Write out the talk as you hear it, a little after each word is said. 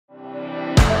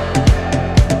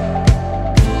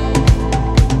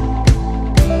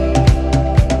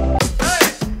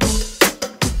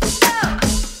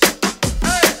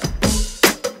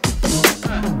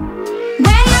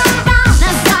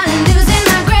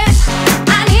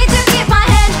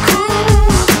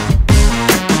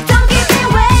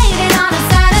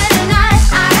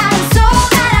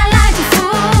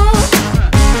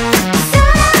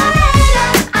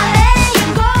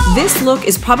look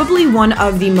is probably one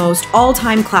of the most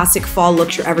all-time classic fall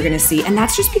looks you're ever gonna see, and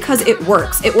that's just because it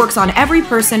works. It works on every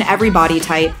person, every body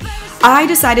type. I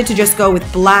decided to just go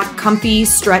with black, comfy,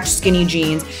 stretch, skinny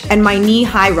jeans and my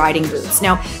knee-high riding boots.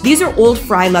 Now, these are old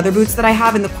Fry leather boots that I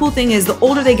have, and the cool thing is the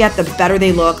older they get, the better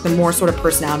they look, the more sort of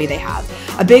personality they have.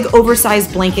 A big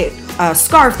oversized blanket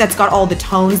scarf that's got all the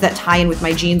tones that tie in with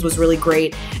my jeans was really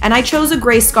great, and I chose a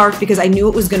gray scarf because I knew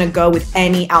it was gonna go with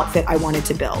any outfit I wanted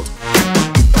to build.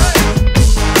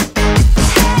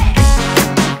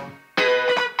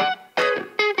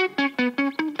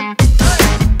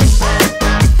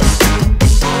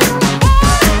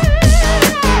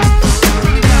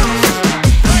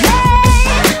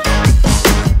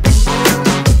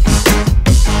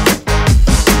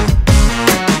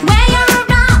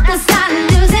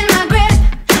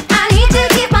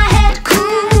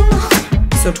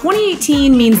 So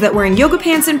 2018 means that wearing yoga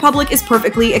pants in public is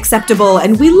perfectly acceptable,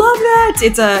 and we love that.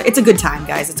 It's a good time,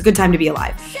 guys. It's a good time to be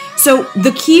alive. So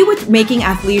the key with making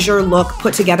athleisure look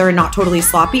put together and not totally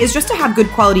sloppy is just to have good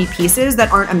quality pieces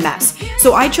that aren't a mess.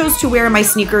 So I chose to wear my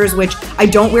sneakers, which I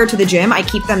don't wear to the gym. I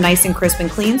keep them nice and crisp and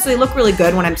clean, so they look really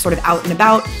good when I'm sort of out and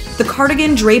about. The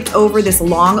cardigan draped over this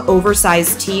long,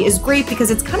 oversized tee is great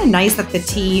because it's kind of nice that the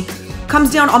tee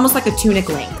comes down almost like a tunic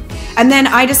length. And then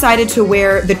I decided to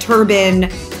wear the turban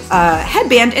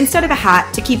headband instead of a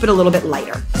hat to keep it a little bit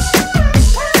lighter.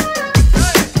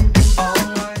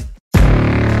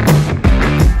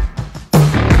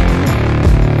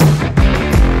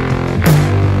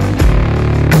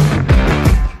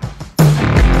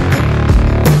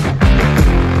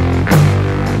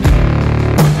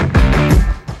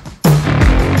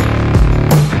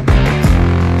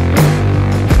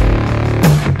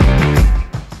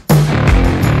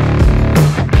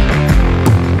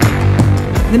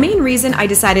 The main reason I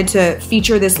decided to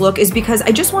feature this look is because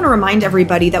I just want to remind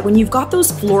everybody that when you've got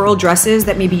those floral dresses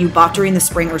that maybe you bought during the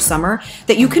spring or summer,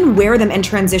 that you can wear them and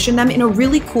transition them in a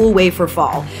really cool way for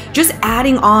fall. Just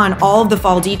adding on all of the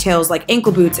fall details like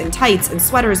ankle boots and tights and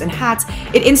sweaters and hats,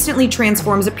 it instantly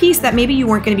transforms a piece that maybe you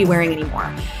weren't going to be wearing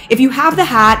anymore. If you have the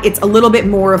hat, it's a little bit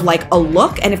more of like a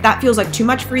look, and if that feels like too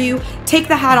much for you, take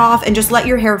the hat off and just let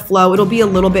your hair flow. It'll be a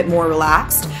little bit more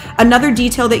relaxed. Another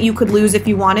detail that you could lose if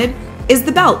you wanted is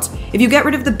the belt. If you get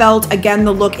rid of the belt, again,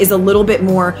 the look is a little bit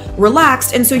more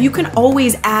relaxed, and so you can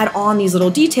always add on these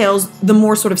little details the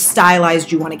more sort of stylized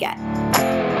you want to get.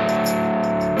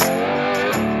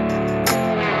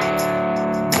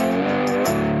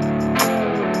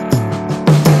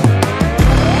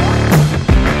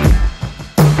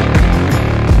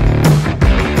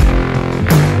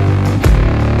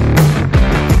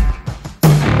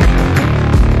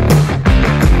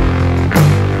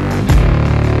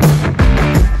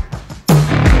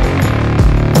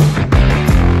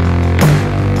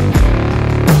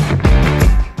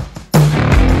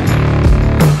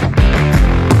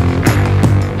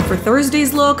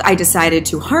 Thursday's look, I decided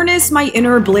to harness my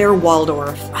inner Blair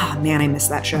Waldorf. Ah, man, I miss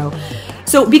that show.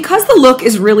 So because the look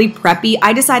is really preppy,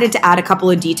 I decided to add a couple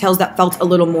of details that felt a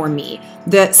little more me.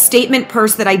 The statement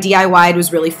purse that I DIY'd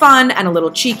was really fun and a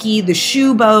little cheeky. The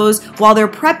shoe bows, while they're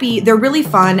preppy, they're really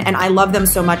fun, and I love them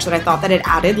so much that I thought that it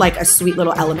added like a sweet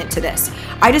little element to this.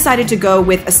 I decided to go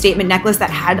with a statement necklace that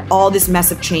had all this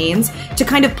mess of chains to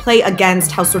kind of play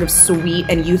against how sort of sweet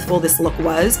and youthful this look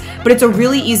was. But it's a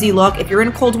really easy look. If you're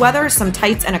in cold weather, some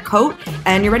tights and a coat,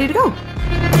 and you're ready to go.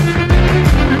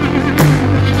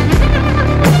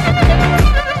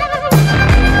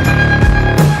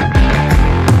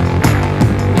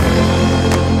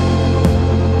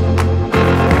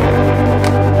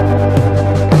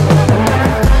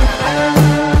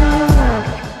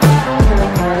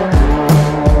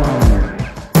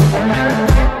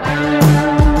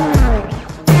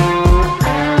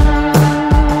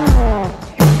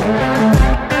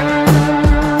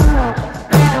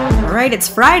 It's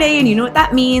Friday, and you know what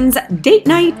that means, date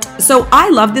night. So I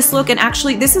love this look, and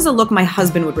actually this is a look my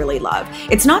husband would really love.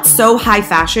 It's not so high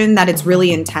fashion that it's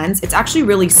really intense. It's actually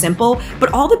really simple,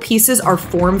 but all the pieces are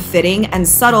form-fitting and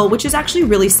subtle, which is actually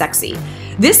really sexy.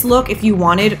 This look, if you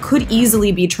wanted, could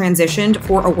easily be transitioned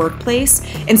for a workplace.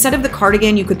 Instead of the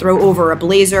cardigan, you could throw over a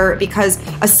blazer, because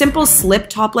a simple slip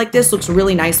top like this looks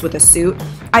really nice with a suit.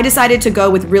 I decided to go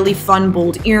with really fun,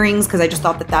 bold earrings because I just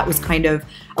thought that that was kind of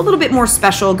a little bit more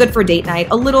special, good for date night,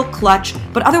 a little clutch,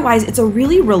 but otherwise it's a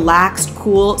really relaxed,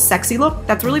 cool, sexy look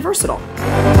that's really versatile.